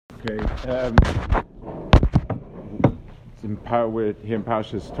Okay. We're here in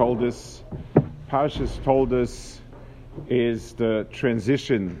Parshas Toldus. Parshas Toldus is the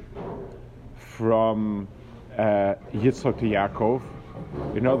transition from Yitzchak to Yaakov.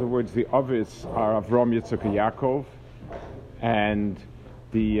 In other words, the Avos are Avram, Yitzchak, and Yaakov, and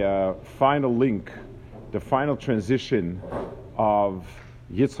the final link, the final transition of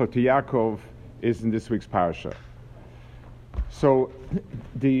Yitzchak to Yaakov is in this week's parasha. So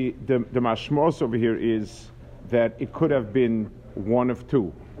the mashmos over here is that it could have been one of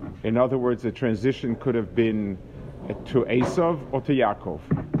two. In other words, the transition could have been to Esav or to Yaakov.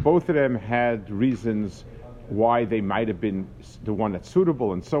 Both of them had reasons why they might have been the one that's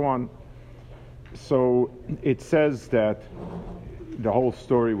suitable and so on. So it says that the whole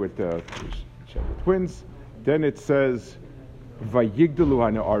story with the twins. Then it says, Vayigdalu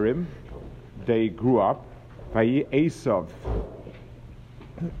hana'arim, they grew up. Vayi Esav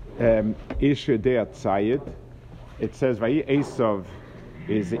ish yodei tzayid. It says Vayi Esav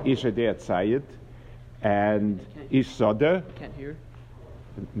is ish yodei tzayid, and ish soda. Can't hear.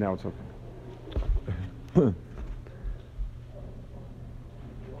 Now it's okay.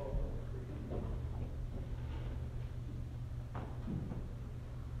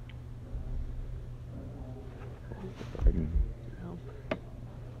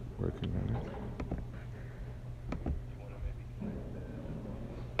 Working on it.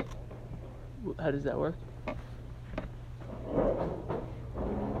 How does that work?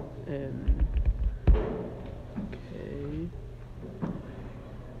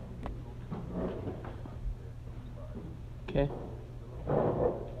 Okay.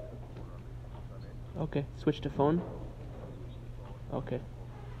 Okay. Switch to phone. Okay.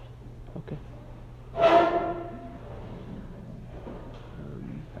 I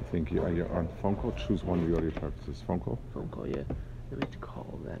think you're on phone call. Choose one of the audio purposes. Phone call. Phone call, yeah. Let me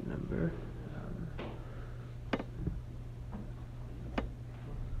call that number.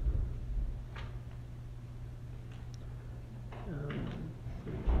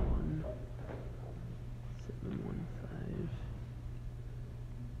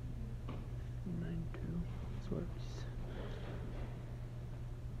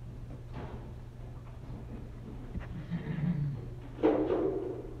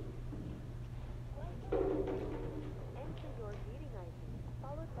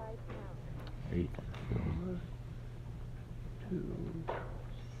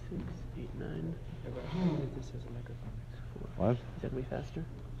 What? Is that going to be faster?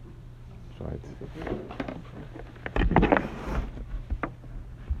 Try it.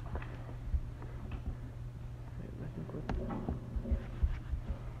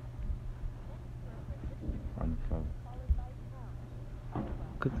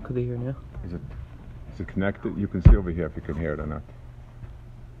 Could they hear now? Is it connected? You can see over here if you can hear it or not.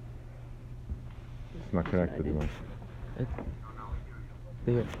 It's not connected.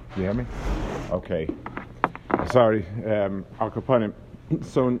 They hear. You hear me? Okay. Sorry, Al Kapanim.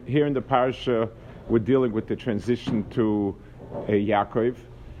 So here in the parasha, we're dealing with the transition to Yaakov,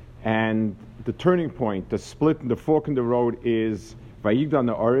 and the turning point, the split, the fork in the road is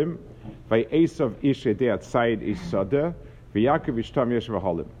Vayigdal na'arim, Vayesav ish yodei tzayid ish soda, V'Yaakov ish tam yesh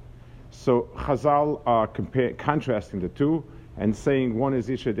v'halim. So Chazal are contrasting the two and saying one is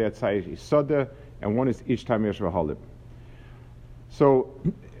ish yodei tzayid ish soda and one is ish tam yesh v'halim. So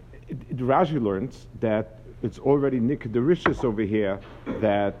Rashi learns that it's already Nicoderishus over here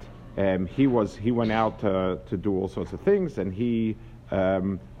that he went out to do all sorts of things, and he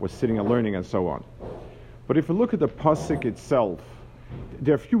was sitting and learning and so on. But if you look at the pasuk itself,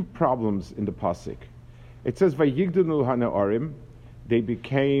 there are a few problems in the pasuk. It says Vayigdalu hana'arim, they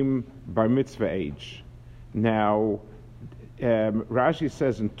became bar mitzvah age. Now Rashi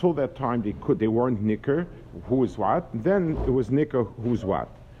says until that time they weren't nicker, who is what. Then it was nicker, who's what.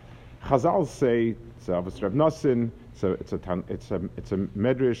 Chazal say it's Avos Rav Nosson. It's a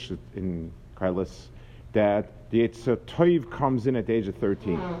medrash in Kailas that the Yetzer Toiv comes in at the age of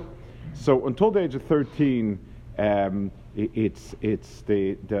 13. So until the age of 13, there's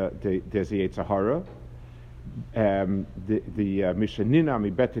the Yetzer Hara. The Mishanina mi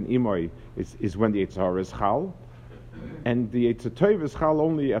Beten Imoy is when the Yetzer Hara is Chal, and the Yetzer Toiv is Chal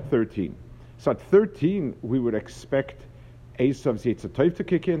only at 13. So at 13, we would expect Esav's Yetzer Toiv to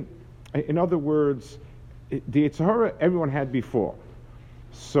kick in. In other words, the Yetzer Hara everyone had before.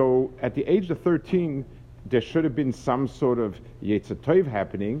 So at the age of 13, there should have been some sort of Yetzer Tov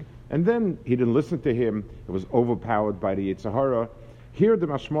happening, and then he didn't listen to him. It was overpowered by the Yetzer Hara. Here the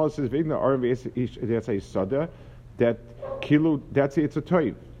Mashmal says, that Kilu, that's Yetzer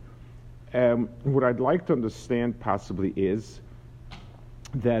Tov. What I'd like to understand possibly is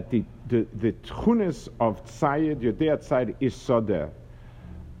that the tchunas of Tzayid, Yodea Tzayid Ish Sodeh,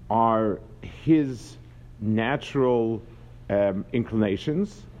 are his natural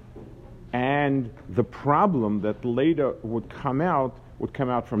inclinations, and the problem that later would come out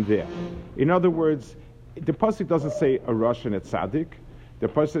from there. In other words, the pasuk doesn't say a Rosh and a Tzaddik. The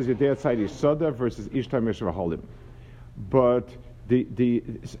pasuk says Yodea Tzayid Ish Sodeh versus Ish Tam Yeshiva Holim. But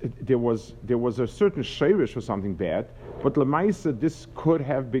there was a certain sheirish for something bad, but Lemaisa, this could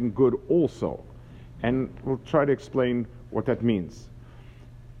have been good also. And we'll try to explain what that means.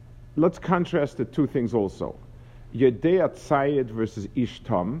 Let's contrast the two things also. Yodea Tzayid versus Ish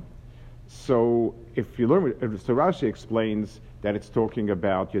Tam. So if you learn, so Rashi explains that it's talking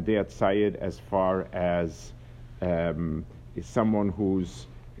about Yodea Tzayid as far as is someone who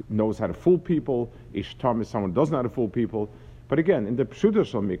knows how to fool people. Ish Tam is someone who doesn't know how to fool people. But again, in the Pshuta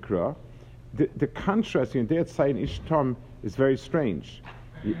Shel Mikra, the contrast in Yodea Tzayid and Ish Tam is very strange.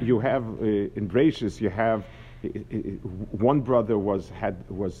 You have in Bereishis, you have one brother was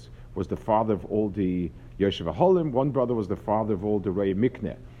the father of all the Yeshiva Holim. One brother was the father of all the Rei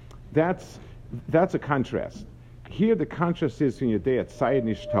Mikneh. That's a contrast. Here the contrast is in Yodea Tzayid and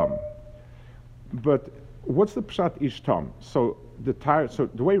Ish Tam. But what's the Pshat Ish Tam? So the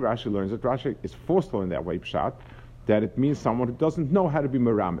way Rashi learns it, Rashi is forced to learn that way Pshat, that it means someone who doesn't know how to be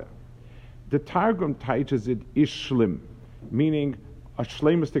Merameh. The Targum teaches it Ish Shlim, meaning a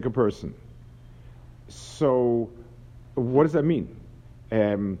shlemistic person. So what does that mean?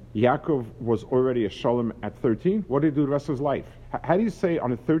 Yaakov was already a Shalom at 13. What did he do the rest of his life? How do you say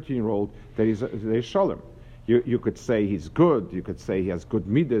on a 13-year-old that he's a Shalom? You could say he's good. You could say he has good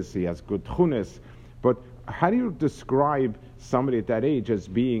midas. He has good chunas. But how do you describe somebody at that age as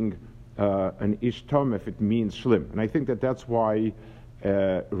being an Ish Tam if it means Shlim? And I think that's why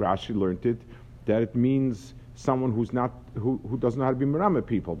Rashi learned it, that it means someone who doesn't know how to be Merameh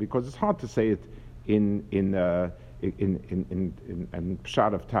people, because it's hard to say it in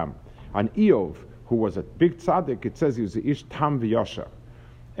Pshat of Tam. On Eov, who was a big tzaddik, it says he was a Ish Tam v'Yosha.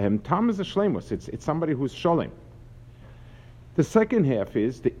 Tam is a shlemus. It's somebody who's sholem. The second half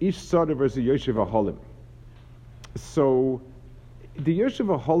is the Ish Sodeh versus Yeshiva Holim. So the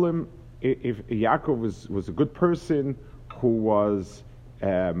Yeshiva Holim, if Yaakov was a good person who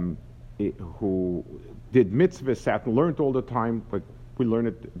did mitzvah, sat and learned all the time, but we learn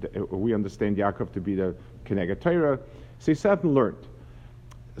it. We understand Yaakov to be the Keneged Torah. So he sat and learned.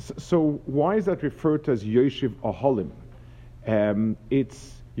 So why is that referred to as Yeshiv Aholim?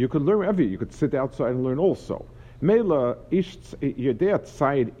 You could learn wherever. You could sit outside and learn also. Mela Yodea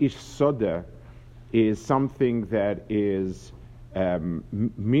Tzayid Ish Sodeh is something that is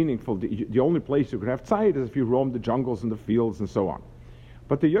meaningful. The only place you could have tzayid is if you roam the jungles and the fields and so on.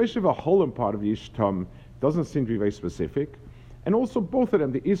 But the Yeshiv Aholim part of the Ish Tam doesn't seem to be very specific. And also both of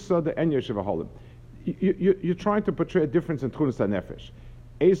them, the Ish Sodeh and Yeshiv Aholim, you're trying to portray a difference in Tchunas HaNefesh.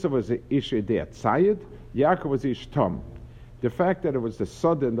 Esav was the Ish Yodea Tzayid, Yaakov was the Ish Tam. The fact that it was the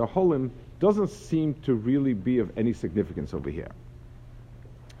Sodeh and the Holim doesn't seem to really be of any significance over here.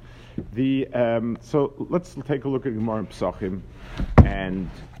 So let's take a look at Gemara and Pesachim and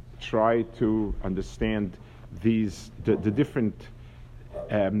try to understand the different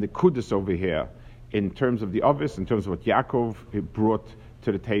nekudas over here in terms of the obvious, in terms of what Yaakov brought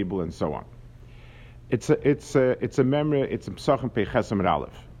to the table, and so on. It's a memory. It's a Pesachim Peiches Amar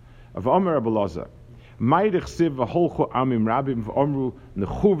Aleph of Omer Rabbi Elazar. Ma'idich siv v'holchu amim rabim v'omru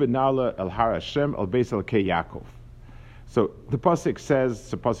nechu v'nala el har Hashem el beis elkei Yaakov. So the pasuk says,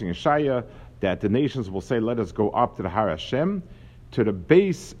 it's a pasuk in Shaya, that the nations will say, "Let us go up to the Har Hashem, to the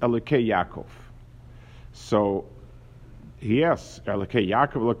base Elokei Yaakov." So yes, Elokei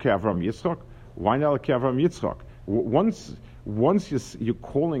Yaakov, Elokei Avram Yitzchak. Why not Elokei Avram Yitzchak? Once you're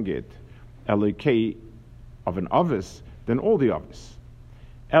calling it Elokei of an Avis, then all the Avis.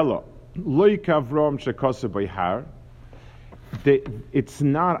 Elo Loik Avram shekasa b'Har. It's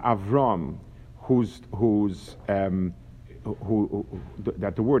not Avram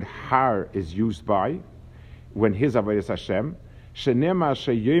that the word Har is used by when his Avodas Hashem. Shenema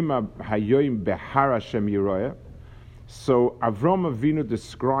sheyema hayoim behar Hashem yiroya. So Avram Avinu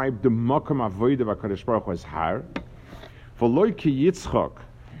described the Makam Avodah v'Kadosh Baruch Hu as Har. V'loi ki Yitzchak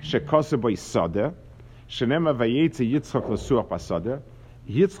shekasa b'Sadeh. Shenema vayetze Yitzchak l'suach b'Sadeh.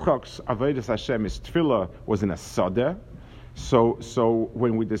 Yitzchak's Avodas Hashem, his Tefillah, was in a Sadeh. So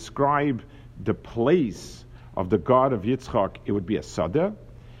when we describe the place of the God of Yitzchak, it would be a Sadeh.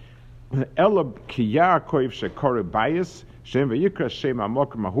 Elab ki Yaakov shekore bayis shem v'yikra shem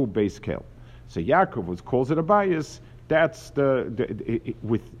amok mahu beis kel. So Yaakov calls it a bayis. That's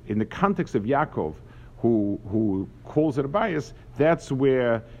in the context of Yaakov, who calls it a bias, that's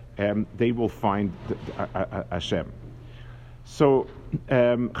where they will find Hashem. So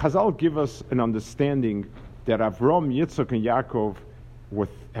Chazal give us an understanding that Avram, Yitzchak, and Yaakov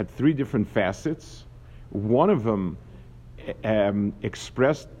had three different facets. One of them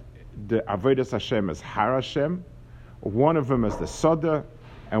expressed the Avodas Hashem as Har Hashem, one of them as the Soda,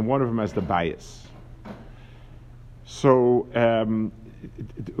 and one of them as the bias. So and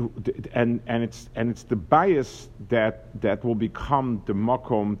it's the bias that will become the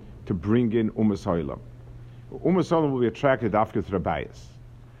makom to bring in Umas Ha'olam. Umas Ha'olam will be attracted after the bias.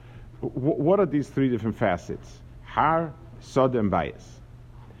 What are these three different facets? Har, Soda, and bias.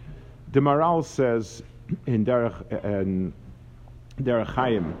 The Maral says in Derech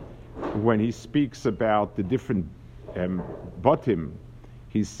Chaim, when he speaks about the different botim,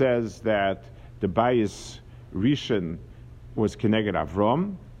 he says that the bias Rishon was Keneged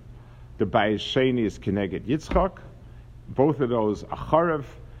Avram, the bias Sheni is Keneged Yitzchak, both of those are Chorev,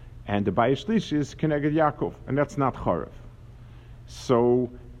 and the bias Shlishi is Keneged Yaakov, and that's not Chorev. So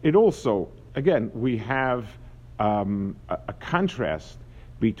it also, again, we have a contrast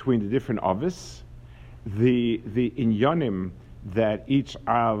between the different Avis, the inyanim that each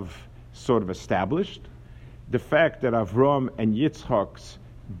Av sort of established, the fact that Avram and Yitzchak's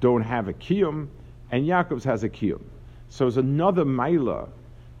don't have a kiyum, and Yaakov's has a kiyum. So there's another maila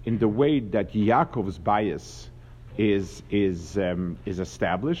in the way that Yaakov's bias is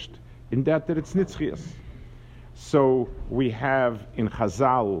established, in that it's nitzchias. So we have in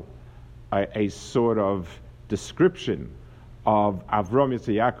Chazal a sort of description of Avram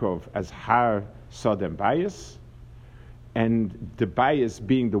Yitzchak Yaakov as Har, Sod, and bias, and the bias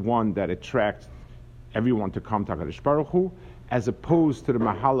being the one that attracts everyone to come to HaKadosh Baruch Hu, as opposed to the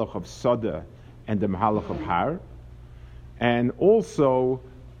Mahalach of Soda and the Mahalach of Har. And also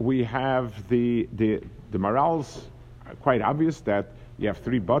we have the morals, quite obvious that you have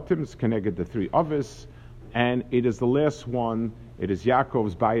three bottoms connected to three others, and it is the last one, it is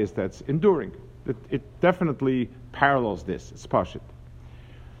Yaakov's bias that's enduring. It definitely parallels this, it's pashut.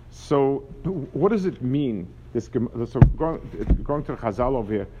 So what does it mean, so going to Chazal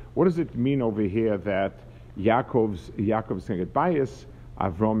over here, what does it mean over here that Yaakov's connected bias,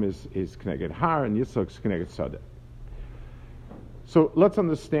 Avram is connected Har, and Yitzchak's connected Soda? So let's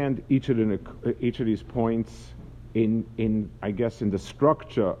understand each of these points in I guess in the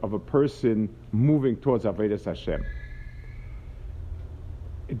structure of a person moving towards Avodas Hashem.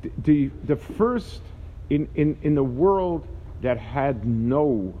 The first in the world that had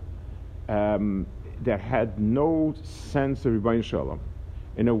no sense of Rebbeinu Shalom,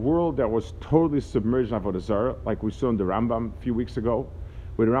 in a world that was totally submerged in Avodah Zarah, like we saw in the Rambam a few weeks ago,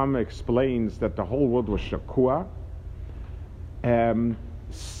 where the Rambam explains that the whole world was shakua. Their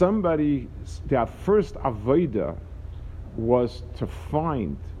first avodah was to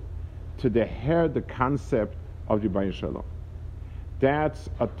find, to deher the concept of Rebbeinu Shalom. That's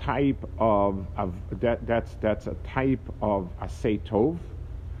a type of that's a type of asay tov.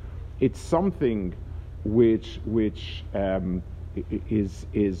 It's something which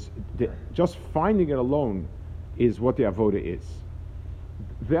is just finding it alone is what the avodah is.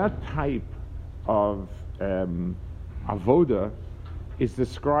 That type of avoda is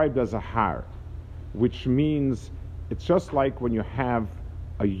described as a har, which means it's just like when you have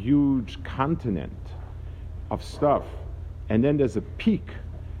a huge continent of stuff, and then there's a peak,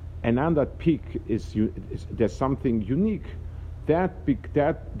 and on that peak there's something unique. That's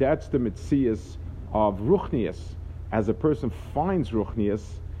the mitzias of ruchnias, as a person finds ruchnias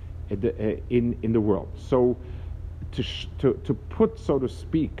in the world. So to put, so to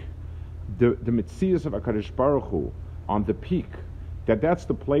speak, the mitzias of HaKadosh Baruch Hu on the peak, that's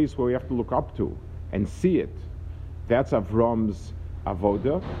the place where we have to look up to and see it. That's Avram's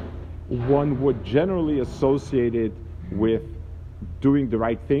avoda. One would generally associate it with doing the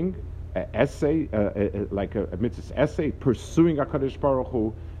right thing, essay, like a mitzvah essay, pursuing HaKadosh Baruch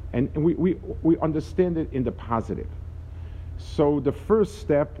Hu, and we understand it in the positive. So the first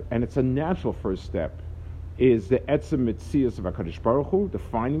step, and it's a natural first step, is the etzem mitzias of HaKadosh Baruch Hu,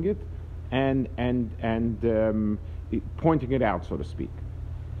 defining it, and pointing it out, so to speak.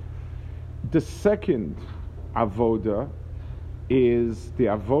 The second avoda is the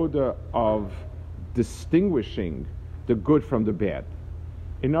avoda of distinguishing the good from the bad.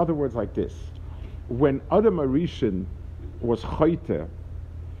 In other words, like this: when Adam Arishan was chayte,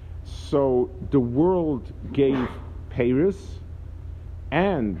 so the world gave Paris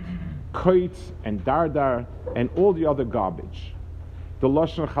and koitz and dardar and all the other garbage. The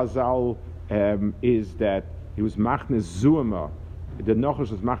Lashon Chazal is that he was machnes zuama. The Nochash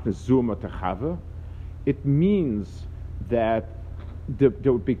was machnes zuama to Chava, it means that there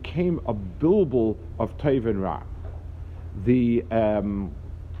became a bilbul of Toiv and Ra. The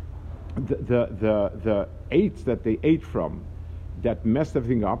eights that they ate from that messed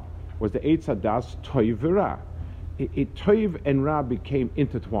everything up was the Eitz Hadas Toiv and Ra. Toiv and Ra became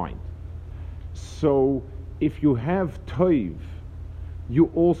intertwined. So if you have Toiv,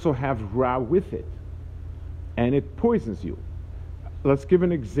 you also have Ra with it, and it poisons you. Let's give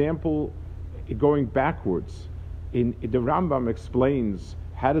an example going backwards. The Rambam explains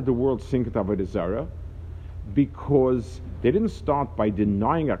how did the world sink into Avodah Zarah? Because they didn't start by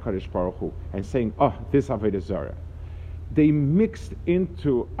denying HaKadosh Baruch Hu and saying, oh, this Avodah Zarah. They mixed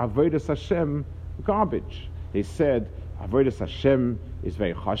into Avodas Hashem garbage. They said, Avodas Hashem is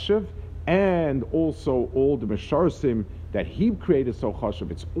very chashuv, and also all the Mesharsim that he created so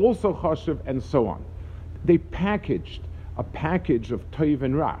chashuv, it's also chashuv, and so on. They packaged a package of Toiv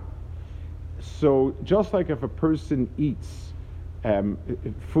and Ra. So just like if a person eats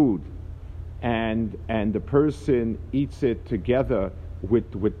food and the person eats it together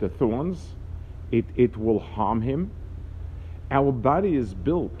with the thorns, it will harm him. Our body is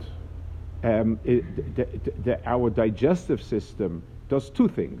built, our digestive system does two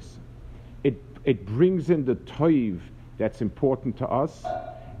things. It brings in the toiv that's important to us,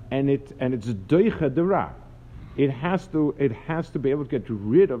 and it's doicha de ra. It has to be able to get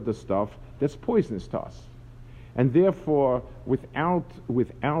rid of the stuff that's poisonous to us, and therefore, without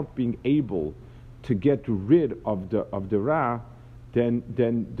being able to get rid of the ra, then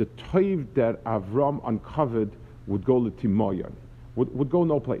the toiv that Avram uncovered would go l'timoyon, would go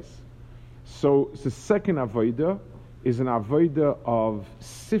no place. So the second avodah is an avodah of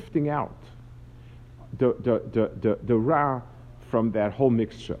sifting out the ra from that whole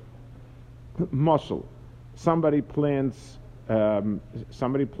mixture. Mashal, somebody plants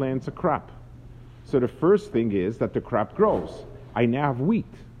a crop. So the first thing is that the crop grows. I now have wheat.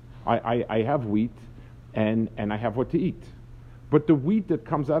 I have wheat, and I have what to eat. But the wheat that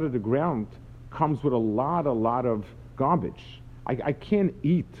comes out of the ground comes with a lot of garbage. I can't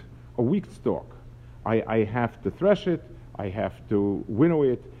eat a wheat stalk. I have to thresh it, I have to winnow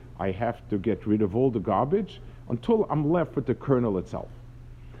it, I have to get rid of all the garbage until I'm left with the kernel itself.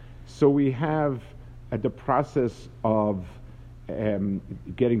 So we have the process of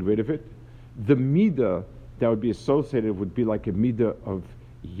getting rid of it. The midah that would be associated would be like a midah of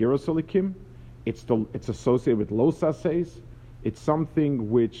Yerusalikim. It's associated with losases. It's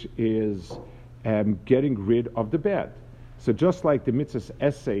something which is getting rid of the bad. So just like the mitzvah's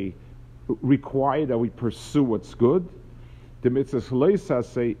essay require that we pursue what's good, the mitzvah's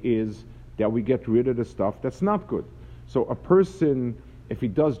loisase is that we get rid of the stuff that's not good. So a person, if he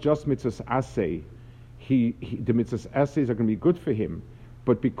does just mitzvah's assay, the mitzvah's assays are going to be good for him,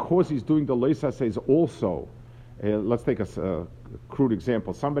 but because he's doing the loisases also, let's take a crude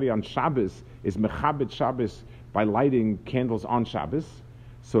example. Somebody on Shabbos is mechabed Shabbos by lighting candles on Shabbos,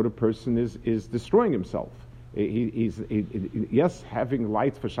 so the person is destroying himself. Yes, having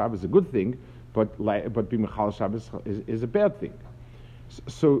lights for Shabbos is a good thing, but being mechal Shabbos is a bad thing.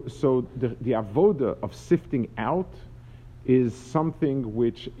 So the avoda of sifting out is something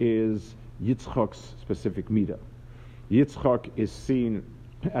which is Yitzchak's specific midah. Yitzchak is seen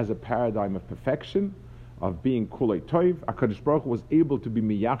as a paradigm of perfection, of being kulei toiv. HaKadosh Baruch Hu was able to be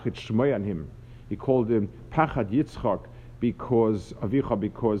miyachid shmoi on him. He called him Pachad Yitzchak because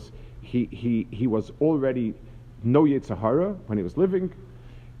he was already no Yetzer Hara when he was living.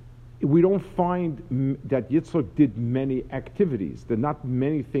 We don't find that Yitzchak did many activities. There are not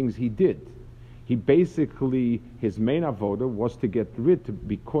many things he did. He basically, his main avoda was to get rid,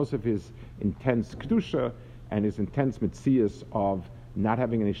 because of his intense kedusha and his intense mitzias of not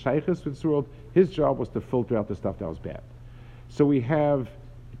having any shaykhs with this world, his job was to filter out the stuff that was bad. So we have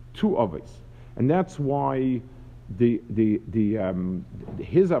two of us, and that's why his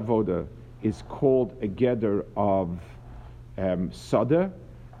avoda is called a gather of sada,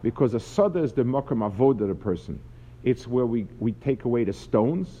 because a sada is the makam avoda of the person. It's where we take away the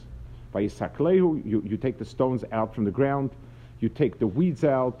stones. By Yisaklehu, you take the stones out from the ground, you take the weeds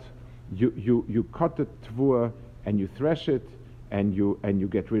out, you cut the tvua and you thresh it, and you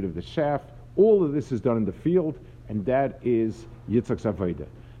get rid of the chaff. All of this is done in the field, and that is Yitzchak's avoda.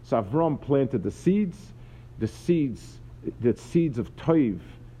 So Avram planted the seeds of toiv,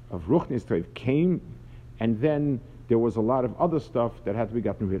 of ruchnis toiv came, and then there was a lot of other stuff that had to be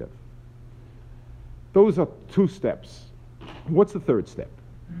gotten rid of. Those are two steps. What's the third step?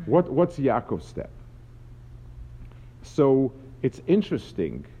 What's Yaakov's step? So it's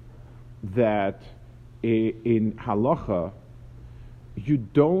interesting that in halacha you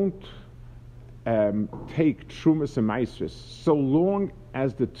don't take Trumas and Maisris, so long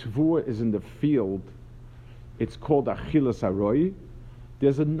as the Tvua is in the field, it's called Achilas Aroi.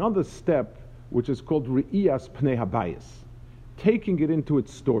 There's another step which is called Re'iyas Pnei Habayis, taking it into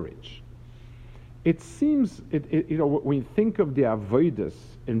its storage. It seems, when you think of the avodas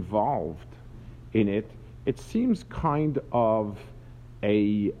involved in it, it seems kind of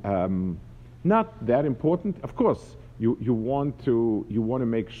a not that important. Of course, you want to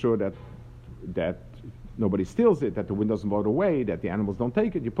make sure that nobody steals it, that the wind doesn't blow it away, that the animals don't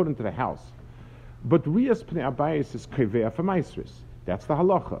take it. You put it into the house. But Riyas Pnei Habayis is Kevea for Maisris. That's the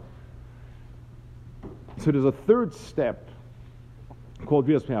halacha. So there's a third step called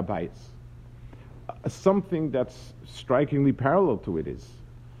Riyas Pnei Habayis. Something that's strikingly parallel to it is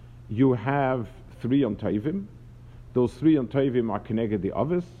you have 3 Yom Tovim. Those 3 Yom Tovim are Keneged the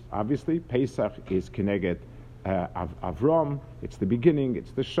Avos, obviously. Pesach is Keneged Avram. It's the beginning,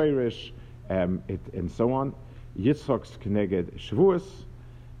 it's the Sheirish, and so on. Yitzchak's Keneged Shavuos.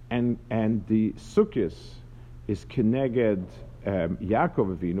 And the Sukkos is Keneged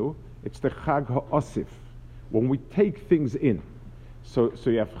Yaakov Avinu. It's the Chag HaOsif, when we take things in. So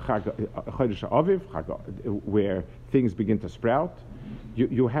you have Chag Chodesh Aviv, where things begin to sprout.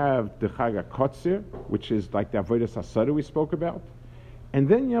 You have the Chag HaKotzir, which is like the Avodas HaSada we spoke about. And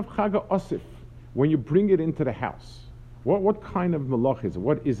then you have Chag HaOsif, when you bring it into the house. What kind of malach is it?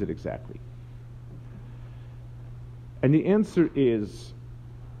 What is it exactly? And the answer is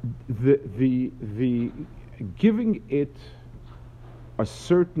the giving it a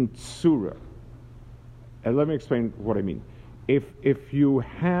certain tzura. And let me explain what I mean. If you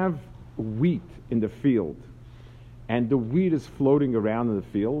have wheat in the field and the wheat is floating around in the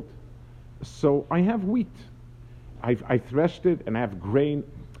field, so I have wheat. I threshed it and I have grain.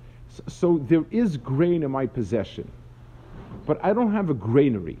 So there is grain in my possession. But I don't have a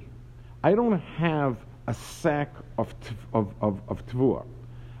granary. I don't have a sack of tvua.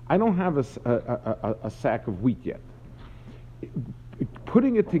 I don't have a sack of wheat yet.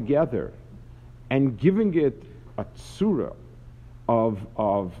 Putting it together and giving it a tsura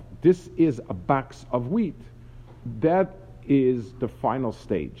of this is a box of wheat, that is the final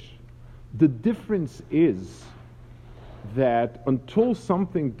stage. The difference is that until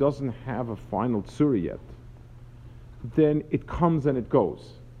something doesn't have a final tsura yet, then it comes and it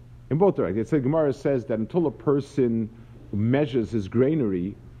goes. In both directions, the Gemara says that until a person measures his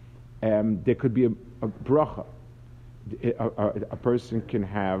granary, there could be a bracha. A person can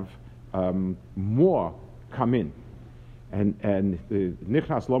have more come in, and the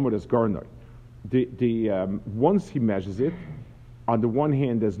nichnas lomod is garner. Once he measures it, on the one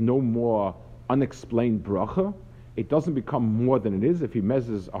hand, there's no more unexplained bracha. It doesn't become more than it is. If he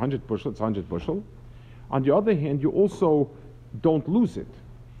measures 100 bushel, it's 100 bushel. On the other hand, you also don't lose it.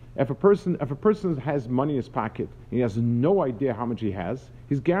 If a person has money in his pocket and he has no idea how much he has,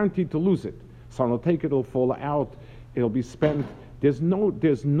 he's guaranteed to lose it. Someone will take it, it'll fall out, it'll be spent. There's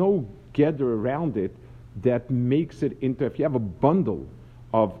no gather around it that makes it into. If you have a bundle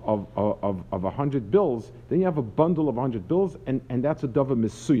of 100 bills, then you have a bundle of 100 bills, and that's a dava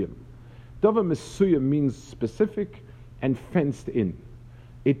mesuyim. Dava mesuyim means specific and fenced in.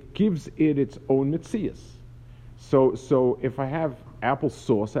 It gives it its own mitzias. So if I have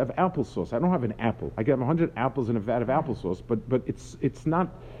applesauce, I have applesauce. I don't have an apple. I can have 100 apples in a vat of applesauce, but it's not.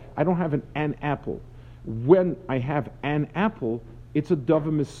 I don't have an apple. When I have an apple, it's a dava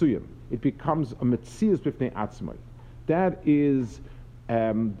mesuyim. It becomes a mitzias b'fnei atzmai. That is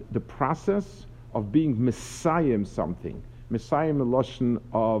the process of being messiahim something. Messiahim the lashon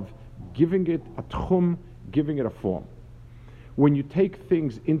of giving it a tchum, giving it a form. When you take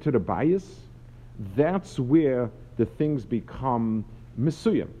things into the bias, that's where the things become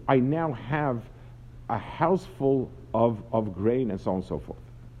mesuyim. I now have a house full of grain and so on and so forth.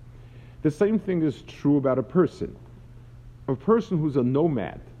 The same thing is true about a person. A person who's a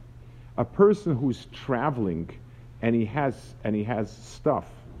nomad, a person who's traveling and he has stuff.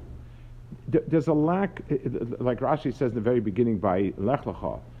 There's a lack, like Rashi says in the very beginning by Lech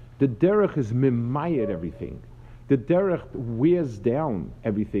Lecha, the derech is mimayed everything. The derech wears down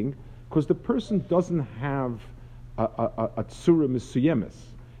everything because the person doesn't have a tzura mesuyemes.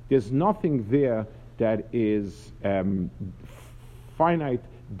 There's nothing there that is finite,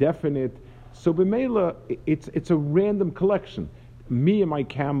 definite. So b'meila, it's a random collection. Me and my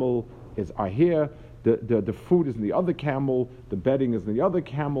camel are here. The food is in the other camel. The bedding is in the other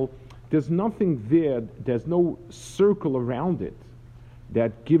camel. There's nothing there. There's no circle around it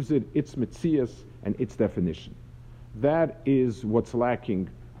that gives it its mitzias and its definition. That is what's lacking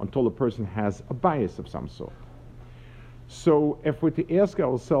until a person has a bias of some sort. So if we're to ask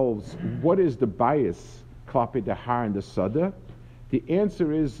ourselves, what is the bias klapi the har and the sada? The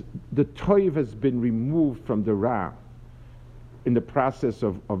answer is the toiv has been removed from the ra in the process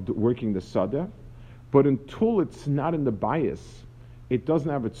of working the sada, but until it's not in the bias, it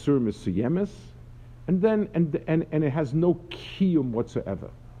doesn't have a tzur mesuyemes, and it has no kiyum whatsoever.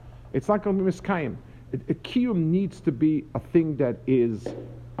 It's like a miskayim. A kiyum needs to be a thing that is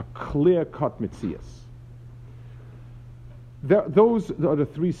a clear-cut mitzias. Those are the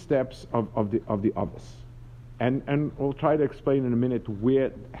three steps of the avos, and we'll try to explain in a minute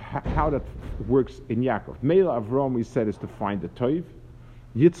how that works in Yaakov. Meila Avram, we said, is to find the toiv.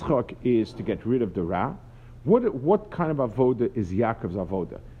 Yitzchak is to get rid of the ra. What kind of avoda is Yaakov's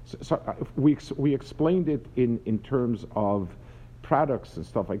avoda? We explained it in terms of products and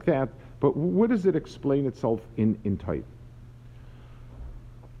stuff like that, but what does it explain itself in toiv?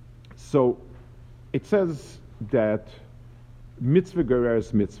 So it says that mitzvah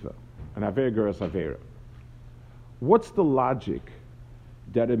gereres mitzvah, and avera gereres avera. What's the logic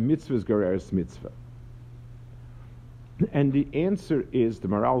that a mitzvah is gereres mitzvah? And the answer is, the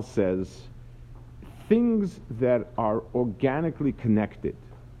Maral says, things that are organically connected.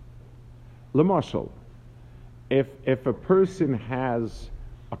 Lamashal, if a person has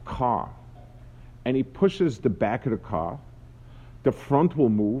a car and he pushes the back of the car, the front will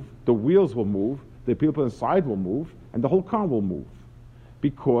move, the wheels will move, the people inside will move, and the whole car will move,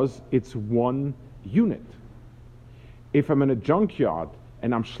 because it's one unit. If I'm in a junkyard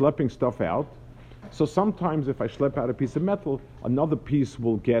and I'm schlepping stuff out, so sometimes if I schlep out a piece of metal, another piece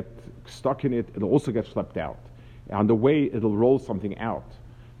will get stuck in it, it'll also get schlepped out. On the way, it'll roll something out.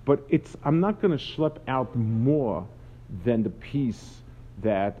 But I'm not going to schlep out more than the piece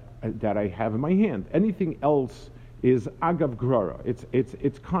that I have in my hand. Anything else is agav grara.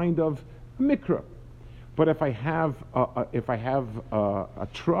 It's kind of mikra. But if I have a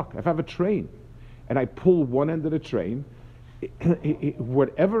truck, if I have a train, and I pull one end of the train,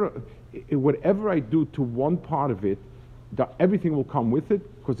 whatever I do to one part of it, everything will come with it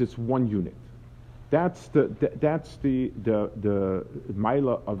because it's one unit. That's the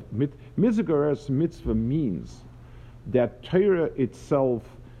maila of mitzvah. Mitzvah means that Torah itself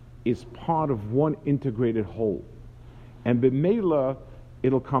is part of one integrated whole, and b'meila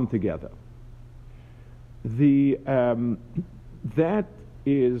it'll come together. That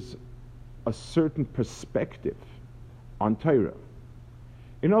is a certain perspective on Torah.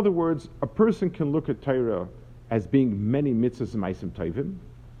 In other words, a person can look at Torah as being many mitzvahs and ma'asim tovim,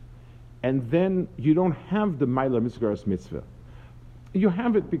 and then you don't have the Maila Mitzvah mitzvah. You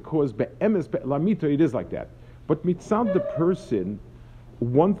have it because be'emes be'lamito it is like that. But mitzad the person,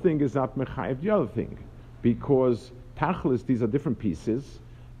 one thing is not mechayev the other thing, because tachlis, these are different pieces,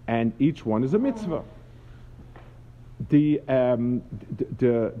 and each one is a mitzvah.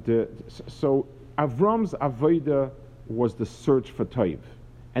 So Avram's avoda was the search for toiv,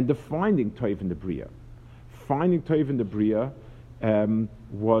 and the finding toiv in the bria. Finding toiv in the bria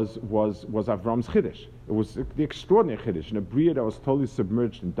was Avram's chiddush. It was the extraordinary chiddush. In a bria that was totally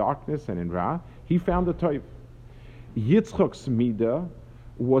submerged in darkness and in ra, he found the toiv. Yitzchak's midah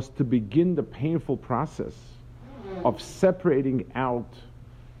was to begin the painful process of separating out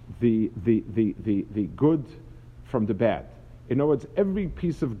the good from the bad. In other words, every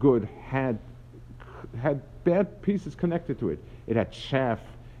piece of good had bad pieces connected to it. It had chaff,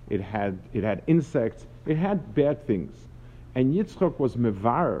 it had insects, it had bad things. And Yitzchak was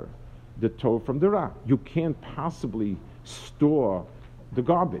mevar the tov from the ra. You can't possibly store the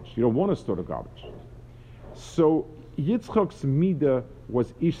garbage. You don't want to store the garbage. So Yitzchak's midah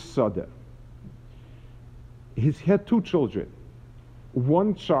was ish sada. He had two children.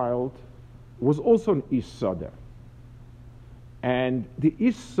 One child was also an ish sada. And the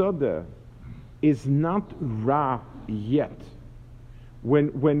ish sada is not ra yet.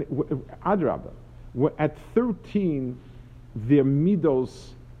 When Adrabah, at 13, their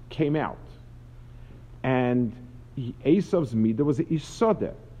midos came out, and Esav's midah was a ish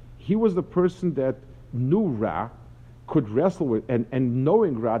sada. He was the person that knew ra, could wrestle with, and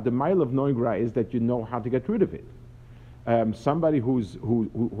knowing ra. The mile of knowing ra is that you know how to get rid of it. Somebody who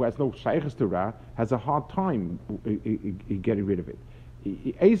has no shaykhs to ra has a hard time getting rid of it.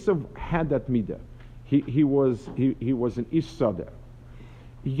 Esav had that midah. He was an ish sada.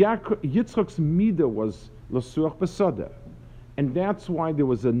 Yitzchak's midah was l'suach b'sada, and that's why there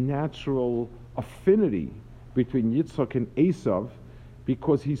was a natural affinity between Yitzchak and Esav,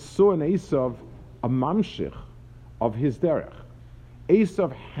 because he saw in Esav a mamshich of his derech.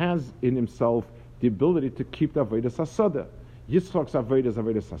 Esav has in himself the ability to keep the avodas hasada. Yitzchak's avodas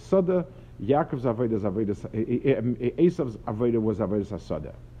hasada. Yaakov's avodah is Esav's avodah was avodah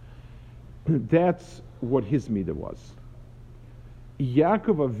hasada. That's what his midah was.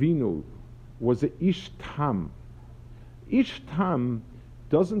 Yaakov Avinu was a ish tam. Ish tam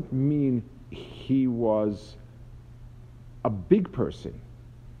doesn't mean he was a big person.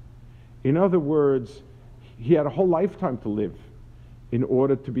 In other words, he had a whole lifetime to live in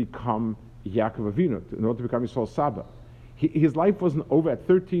order to become Yaakov Avinu, in order to become Yisrael Saba. His life wasn't over at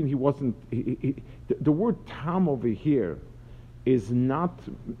 13. He wasn't. The word tam over here is not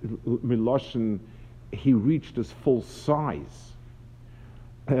miloshen. He reached his full size.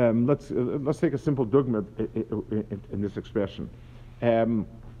 Let's take a simple dogma in this expression.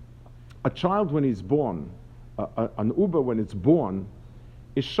 A child when he's born, an uber when it's born,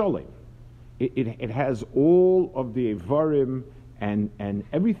 is sholem. It has all of the evarim and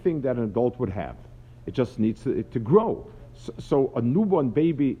everything that an adult would have. It just needs to grow. So a newborn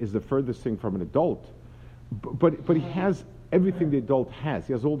baby is the furthest thing from an adult, but he has everything the adult has.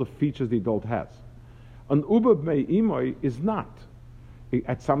 He has all the features the adult has. An uber mei imoy is not.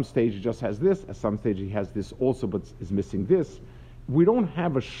 At some stage he just has this, at some stage he has this also but is missing this. We don't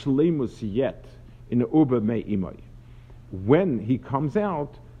have a shleimus yet in the uber mei imoy. When he comes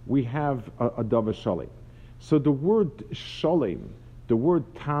out, we have a davar sholem. So the word sholem, the word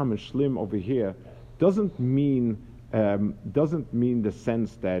tam and shlim over here, doesn't mean the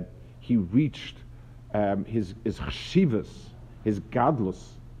sense that he reached his chshivas, his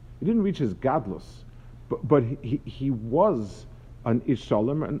gadlus. He didn't reach his gadlus, but he was an ish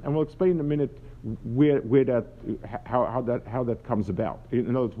sholem, and we'll explain in a minute how that comes about. In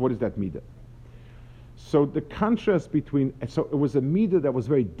other words, what is that midah? So the contrast between, so it was a midah that was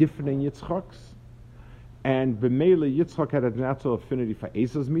very different in Yitzchak's, and b'meila Yitzchak had a natural affinity for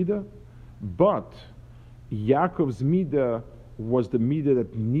Esav's midah, but Yaakov's midah was the midah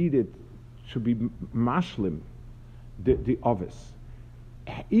that needed to be mashlim, the ovis.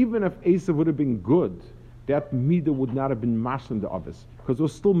 Even if Esav would have been good, that midah would not have been mashlim the ovis, because it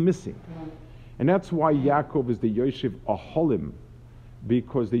was still missing. And that's why Yaakov is the Yoshev Aholim,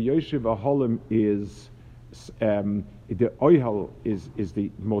 because the Yoshev Aholim is, the Oyhal is the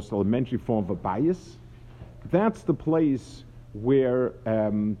most elementary form of a bias. That's the place where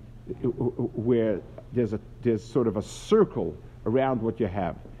there's sort of a circle around what you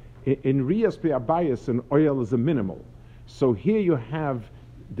have. In Riyas Be'abayas, an oil is a minimal. So here you have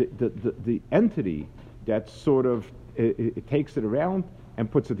the entity that sort of it takes it around and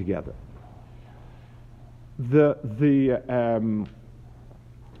puts it together. That's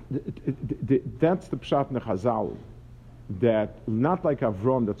the pshat in the Chazal, that not like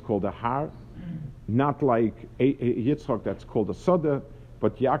Avram that's called a har, not like Yitzchak that's called a soda,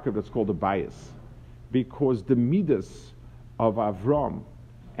 but Yaakov that's called a bias, because the midas of Avram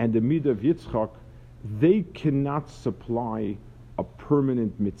and the midah of Yitzchak, they cannot supply a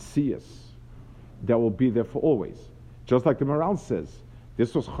permanent mitzias that will be there for always. Just like the Maral says,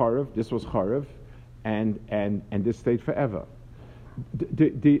 this was Charev, and this stayed forever.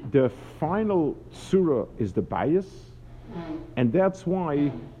 The final surah is the bias, and that's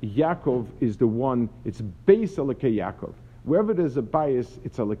why Yaakov is the one, it's Beis Elokei Yaakov. Wherever there's a bias,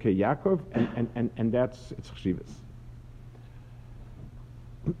 it's Elokei Yaakov, and that's, it's Chshivas.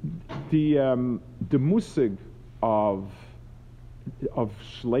 The musig of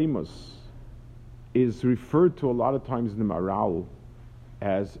Shleimus is referred to a lot of times in the Maral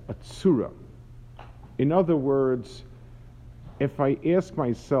as a tzura. In other words, if I ask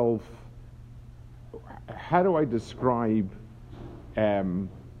myself, how do I describe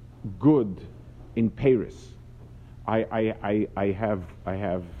good in Paris? I have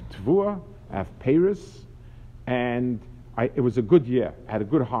Tvua, I have Paris, and it was a good year. I had a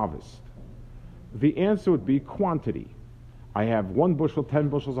good harvest. The answer would be quantity. I have 1 bushel, 10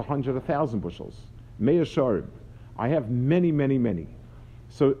 bushels, 100, 1,000 bushels. Meir Sharib. I have many, many, many.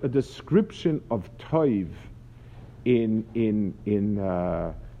 So a description of toiv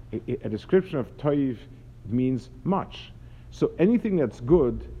a description of toiv means much. So anything that's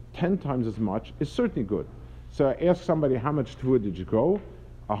good, 10 times as much, is certainly good. So I ask somebody, how much tvua did you grow?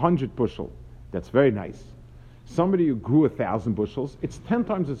 100 bushel. That's very nice. Somebody who grew 1,000 bushels, it's 10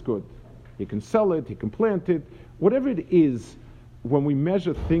 times as good. He can sell it, he can plant it, whatever it is. When we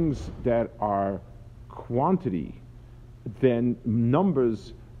measure things that are quantity, then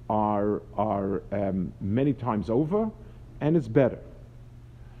numbers are many times over, and it's better.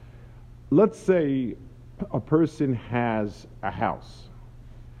 Let's say a person has a house.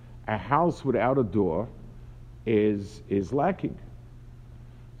 A house without a door is lacking.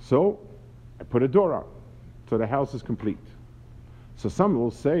 So I put a door on, so the house is complete. So some will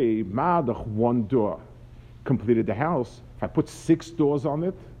say, Ma'adach, one door completed the house. If I put 6 doors on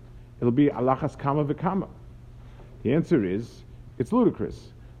it, it'll be alachas kama v'kama. The answer is, it's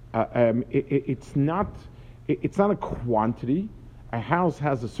ludicrous. It's not a quantity. A house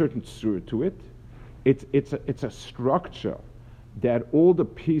has a certain tzura to it. It's a structure that all the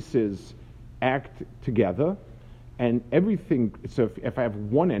pieces act together, and everything. So if I have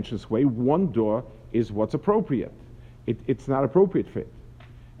one entranceway, one door is what's appropriate. It's not appropriate for it,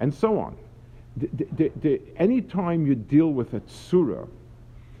 and so on. Any time you deal with a tzura,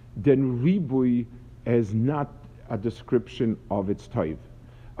 then ribui is not a description of its type.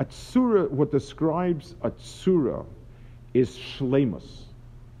 A tzura, what describes a tzura, is shleimus.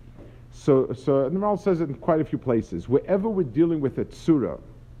 So the Maharal says it in quite a few places. Wherever we're dealing with a tzura,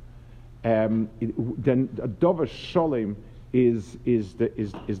 then a dover shalem is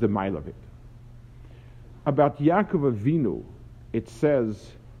the mile of it. About Yaakov Avinu, it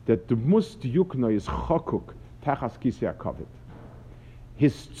says that the must yukna is chakuk tachas kisei hakavod.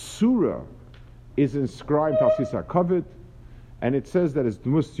 His tzura is inscribed al kisei hakavod, and it says that his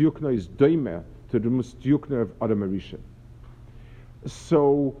must yukna is doime to the must yukna of Adam Arishan.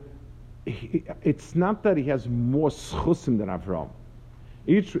 So it's not that he has more schusim than Avram.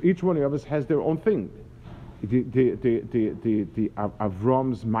 Each one of us has their own thing. The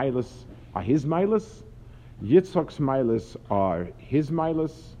Avram's milas are his milas. Yitzchak's milas are his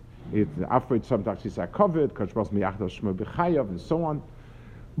milas. After sometimes he's covered, and so on.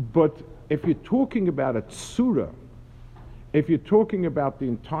 But if you're talking about a tzura, if you're talking about the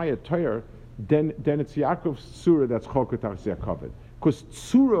entire Torah, then it's Yaakov's tzura that's chokot covered. Because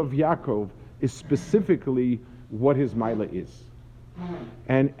tzura of Yaakov is specifically what his milah is.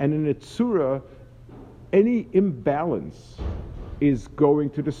 And in a tzura, any imbalance is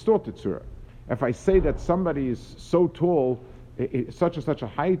going to distort the tzura. If I say that somebody is so tall, such and such a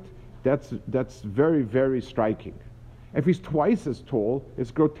height, that's very, very striking. If he's twice as tall,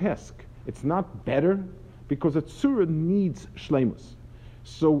 it's grotesque. It's not better, because a tzura needs shleimus.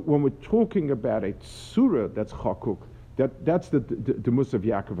 So when we're talking about a tzura that's chakuk, that's the mus of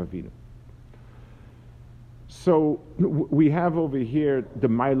Yaakov Avinu. So we have over here the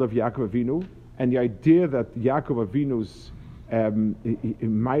mile of Yaakov Avinu, and the idea that Yaakov Avinu's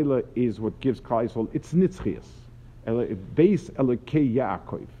Maila is what gives Klal Yisrael its nitzchias, base Elokei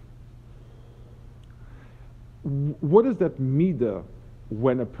Yaakov. What does that mida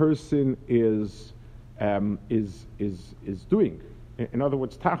when a person is doing? In other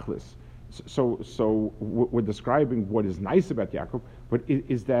words, tachlis. So we're describing what is nice about Yaakov, but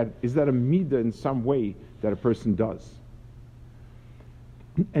is that a mida in some way that a person does?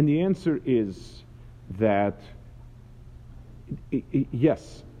 And the answer is that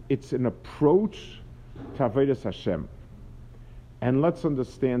yes, it's an approach to Avodas Hashem. And let's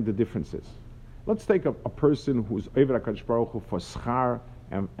understand the differences. Let's take a person who's over HaKadosh Baruch Hu for schar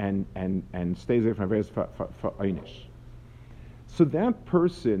and stays away from Avodas for einish. So that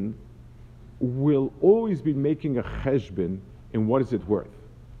person will always be making a cheshbon in what is it worth.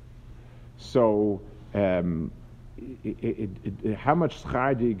 So how much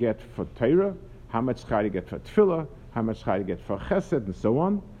schar do you get for Torah? How much schar do you get for tefillah? How much schar do you get for chesed, and so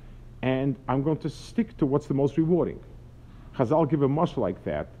on? And I'm going to stick to what's the most rewarding. Chazal give a mashal like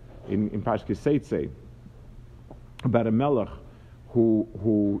that in Parshas Kiseitze about a melech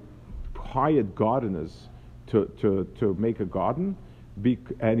who hired gardeners to make a garden,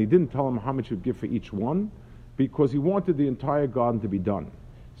 and he didn't tell them how much he would give for each one, because he wanted the entire garden to be done.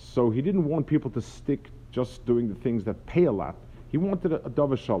 So he didn't want people to stick just doing the things that pay a lot. He wanted a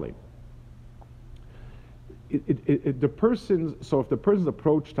davar shalem. So if the person's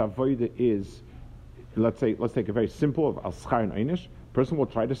approach to avodah is, let's take a very simple of al schar and einish, person will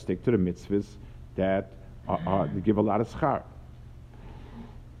try to stick to the mitzvahs that give a lot of schar.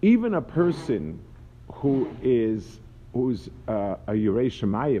 Even a person who's a Yirei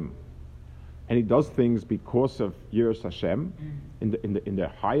Shemayim, and he does things because of Yiras Hashem, in the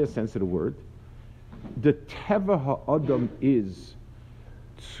highest sense of the word, the teva ha'adam is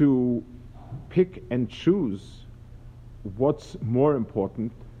to pick and choose what's more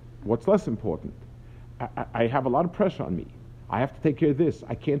important, what's less important. I have a lot of pressure on me. I have to take care of this.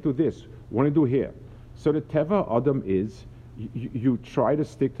 I can't do this. What do I do here? So the teva ha'adam is you try to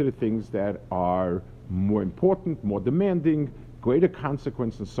stick to the things that are more important, more demanding, greater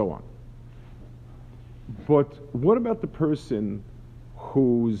consequence, and so on. But what about the person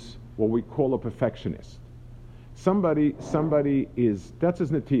who's what we call a perfectionist? Somebody is, that's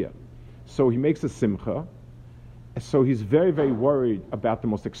his netiyah. So he makes a simcha, so he's very, very worried about the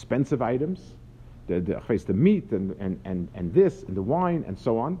most expensive items, the meat and this and the wine and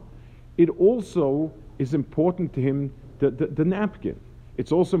so on. It also is important to him the napkin.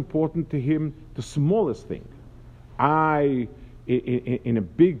 It's also important to him the smallest thing. In a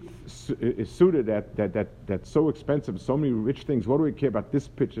big suitor that's so expensive, so many rich things, what do we care about this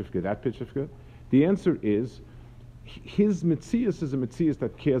pitchifka, that pitchifka? The answer is, his mitzias is a mitzias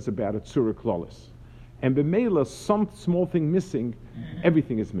that cares about a tzura klolis. And b'meila, some small thing missing,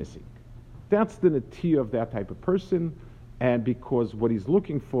 everything is missing. That's the natiyah of that type of person, and because what he's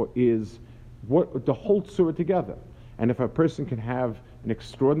looking for is what the whole tzura together. And if a person can have an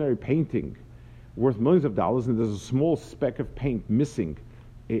extraordinary painting worth millions of dollars, and there's a small speck of paint missing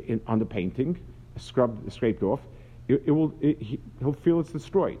on the painting, scraped off, he'll feel it's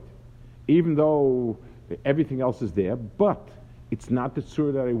destroyed, even though everything else is there, but it's not the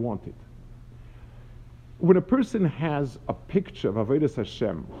tzura that I wanted. When a person has a picture of Avodas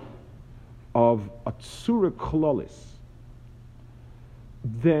Hashem, of a tzura klolis,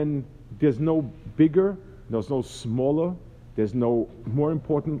 then there's no bigger, there's no smaller, there's no more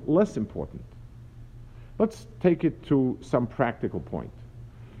important, less important. Let's take it to some practical point.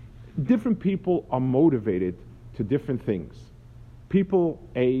 Different people are motivated to different things. People,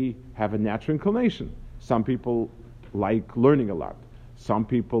 have a natural inclination. Some people like learning a lot. Some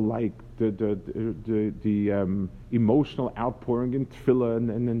people like the emotional outpouring in tefillah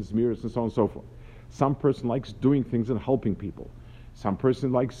and zmiras and so on and so forth. Some person likes doing things and helping people. Some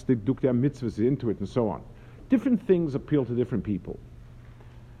person likes to do their mitzvahs into it and so on. Different things appeal to different people.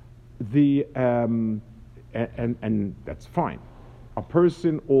 And that's fine. A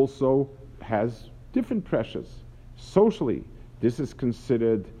person also has different pressures. Socially, this is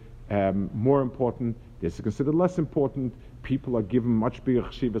considered more important, this is considered less important. People are given much bigger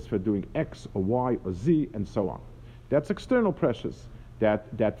chshivas for doing X or Y or Z and so on. That's external pressures that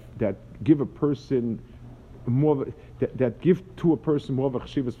give a person more, that give to a person more of a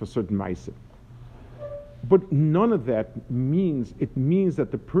chshivas for certain ma'asim. But none of that means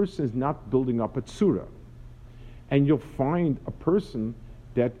that the person is not building up a tzura. And you'll find a person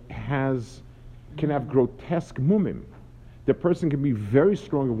that can have grotesque mumim. The person can be very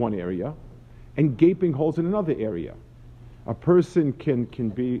strong in one area and gaping holes in another area. A person can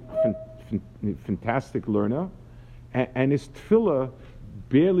be a fantastic learner, and his tefillah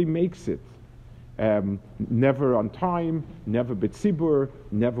barely makes it. Never on time, never b'tzibur,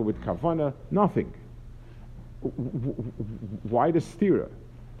 never with kavana, nothing. Why the stira?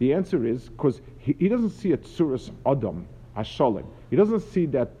 The answer is because he doesn't see a tzuras adam, a shalom. He doesn't see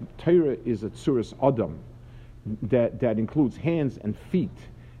that Torah is a tzuras adam that includes hands and feet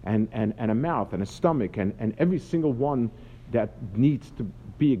and a mouth and a stomach and every single one that needs to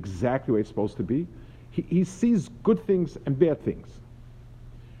be exactly where it's supposed to be. He sees good things and bad things.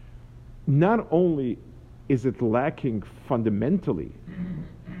 Not only is it lacking fundamentally,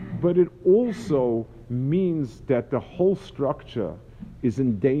 but it also means that the whole structure is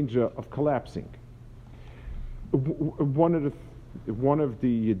in danger of collapsing. One of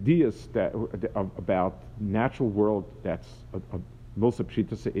the ideas about natural world that's Milsa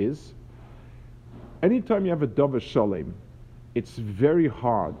Pshitasa is, anytime you have a Dava Shalem, it's very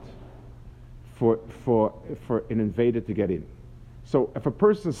hard for an invader to get in. So if a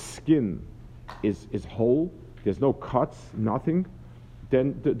person's skin is whole, there's no cuts, nothing,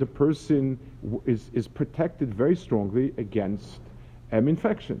 then the person is protected very strongly against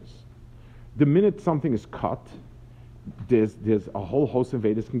infections. The minute something is cut, there's a whole host of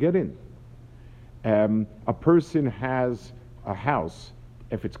invaders can get in. A person has a house,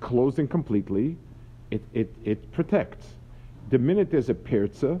 if it's closed in completely, it protects. The minute there's a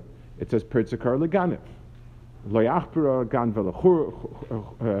pirza, it says pirza kar leganev. Lo yachbera ganva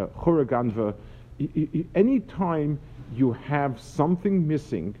lechura ganva. Anytime you have something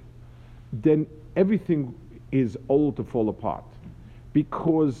missing, then everything is all to fall apart.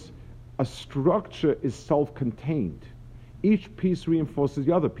 Because a structure is self-contained. Each piece reinforces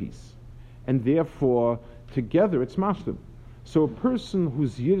the other piece. And therefore, together it's mashlim. So a person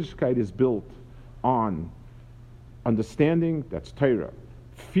whose Yiddishkeit is built on understanding, that's Torah,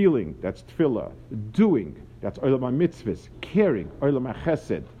 feeling, that's tefillah, doing, that's olam ha-mitzvahs, caring, olam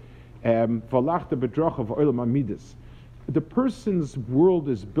ha-chesed, v'alachta b'dracha v'olam ha-midas. The person's world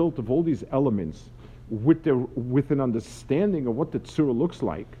is built of all these elements with an understanding of what the tzura looks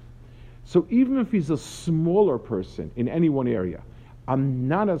like. So even if he's a smaller person in any one area, I'm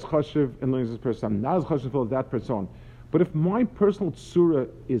not as chashiv in learning this person, I'm not as chashiv as that person, but if my personal tzura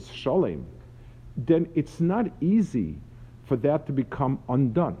is shalem, then it's not easy for that to become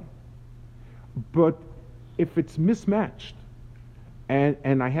undone. But if it's mismatched,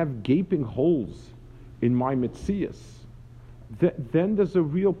 and I have gaping holes in my Metzias, then there's a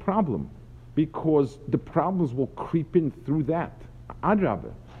real problem, because the problems will creep in through that.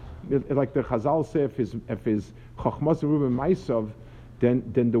 Adrabah, like the Chazal say, if his Chachmas Reuben Maisav,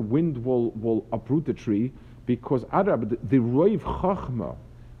 then the wind will uproot the tree, because Adrabah, the Roiv Chachma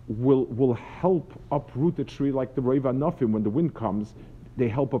will help uproot the tree, like the Roiv Anofim, when the wind comes, they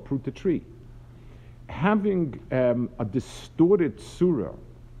help uproot the tree. Having a distorted surah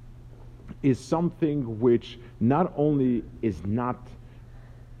is something which not only is not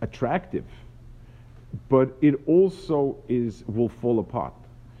attractive, but it also will fall apart.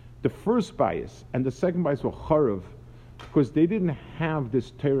 The first bias and the second bias were charav, because they didn't have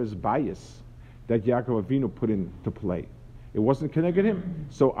this Torah's bias that Yaakov Avinu put into play. It wasn't connected him.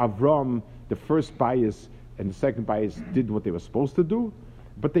 So Avram, the first bias and the second bias, did what they were supposed to do,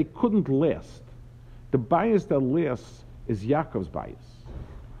 but they couldn't last. The bias that lasts is Yaakov's bias.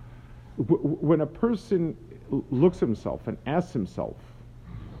 When a person looks at himself and asks himself,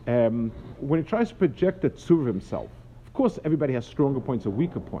 when he tries to project the tzur of himself, of course everybody has stronger points or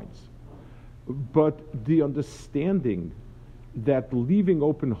weaker points, but the understanding that leaving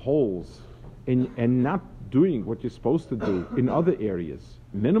open holes and not doing what you're supposed to do in other areas,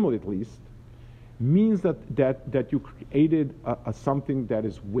 minimal at least, means that you created a something that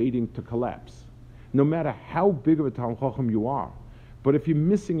is waiting to collapse. No matter how big of a Talmid Chacham you are, but if you're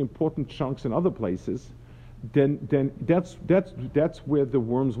missing important chunks in other places, then that's where the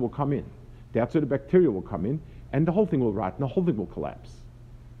worms will come in. That's where the bacteria will come in, and the whole thing will rot, and the whole thing will collapse.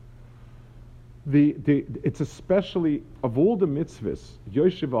 It's especially, of all the mitzvahs,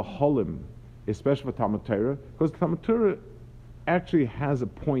 Yoshev HaHolim, especially for Talmud Torah, because Talmud Torah actually has a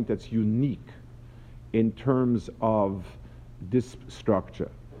point that's unique in terms of this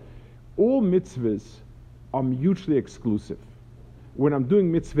structure. All mitzvahs are mutually exclusive. When I'm doing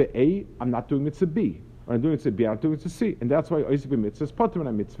mitzvah A, I'm not doing mitzvah B. When I'm doing mitzvah B, I'm not doing mitzvah C. And that's why Oisib mitzvah is part of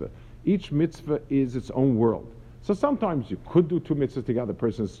a mitzvah. Each mitzvah is its own world. So sometimes you could do two mitzvahs together. The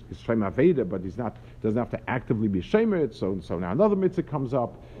person is Shem Aveda, but doesn't have to actively be Shemer. So now another mitzvah comes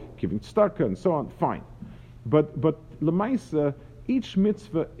up, giving tzedakah and so on. Fine. But L'maisa, each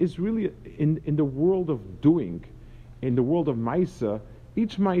mitzvah is really in the world of doing, in the world of Maisa.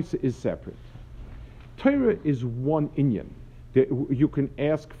 Each Maisa is separate. Torah is one inyan. You can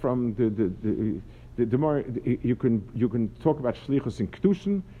ask from the more you can talk about shlichus in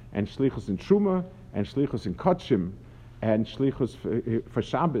kedushin and shlichus in truma and shlichus in kachim and shlichus for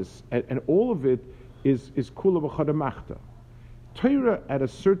Shabbos, and all of it is kula b'chadamachta. Torah at a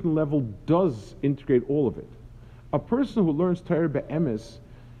certain level does integrate all of it. A person who learns Torah be'emes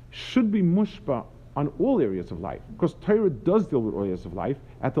should be mushba on all areas of life, because Torah does deal with all areas of life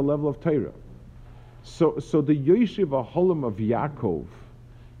at the level of Torah. So the Yoshev HaHolim of Yaakov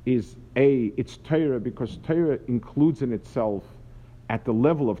is it's Torah, because Torah includes in itself, at the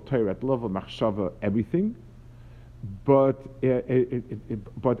level of Torah, at the level of Machshava, everything. But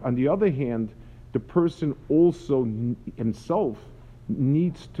on the other hand, the person also himself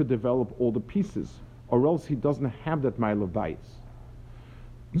needs to develop all the pieces, or else he doesn't have that mile of bias.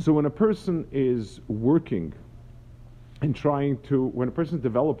 So when a person is working and when a person is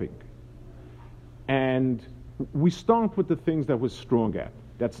developing, and we start with the things that we're strong at,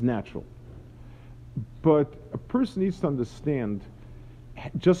 that's natural. But a person needs to understand,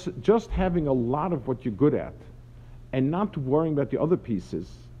 just having a lot of what you're good at and not worrying about the other pieces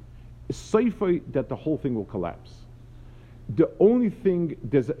is safer that the whole thing will collapse. The only thing,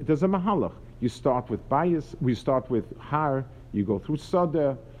 there's a mahalach. You start with bias, we start with har, you go through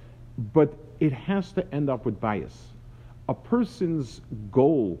sada, but it has to end up with bias. A person's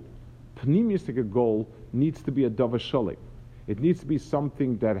goal, pneumistic goal, needs to be a davar shalik. It needs to be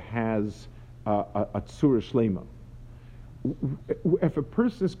something that has a tzura shlema. If a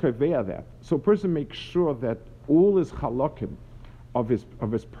person is kaveya that, so a person makes sure that all his halakim of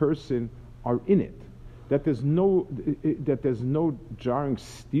his person are in it, that there's no jarring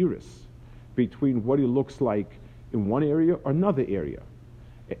steers between what he looks like in one area or another area.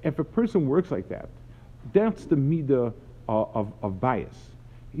 If a person works like that, that's the midah of bias.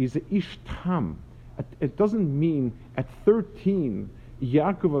 He's a ish tam. It doesn't mean at 13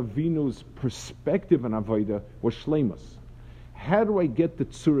 Yaakov Avinu's perspective on avodah was shleimus. How do I get the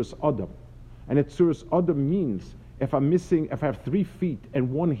tzuras adam? And the tzuras adam means if I have 3 feet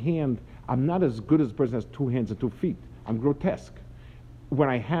and 1 hand, I'm not as good as a person who has 2 hands and 2 feet. I'm grotesque. When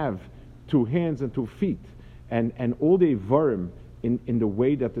I have 2 hands and 2 feet and all the ivarim in the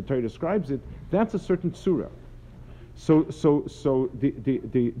way that the Torah describes it, that's a certain tzura. So the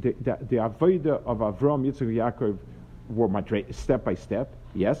avodah of Avram, Yitzchak, Yaakov were step by step.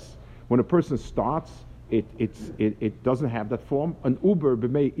 Yes, when a person starts, It doesn't have that form. An uber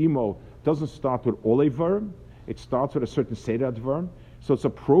b'mei imo doesn't start with all a verb. It starts with a certain seder verb. So it's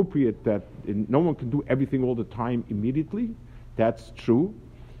appropriate that no one can do everything all the time immediately. That's true.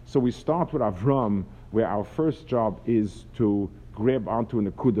 So we start with Avram, where our first job is to grab onto an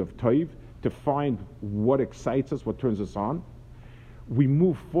akud of toiv, to find what excites us, what turns us on. We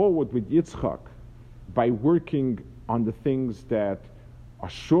move forward with Yitzchak by working on the things that are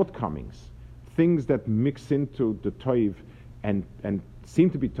shortcomings, things that mix into the toiv and seem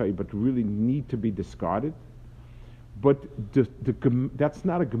to be toiv but really need to be discarded. But that's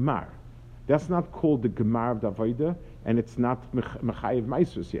not a gemar. That's not called the gemar of the Avodah, and it's not mechayev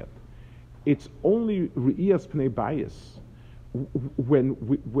meisus yet. It's only re'iyas pnei bayis.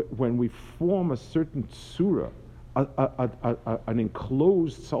 When we form a certain surah, an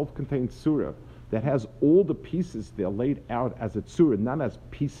enclosed, self-contained surah that has all the pieces, they're laid out as a surah, not as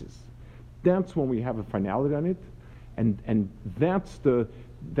pieces. That's when we have a finality on it, and that's the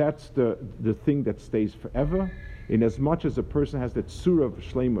thing that stays forever. In as much as a person has that surah of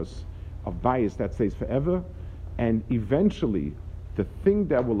shleimus, of bias, that stays forever, and eventually the thing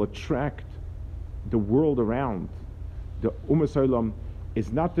that will attract the world around, the Umas Olam,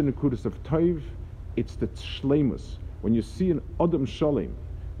 is not the Nekudas of Toiv, it's the shleimus. When you see an Adam Shalim,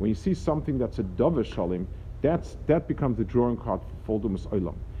 when you see something that's a Dava Shalim, that becomes the drawing card for full Umas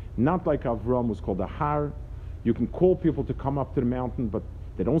Olam. Not like Avram was called a Har. You can call people to come up to the mountain, but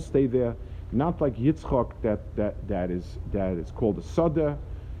they don't stay there. Not like Yitzchak that is called a Sada.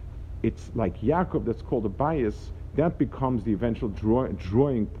 It's like Yaakov that's called a bias. That becomes the eventual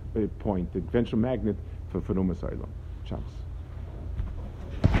drawing point, the eventual magnet for Umas Olam. Chance.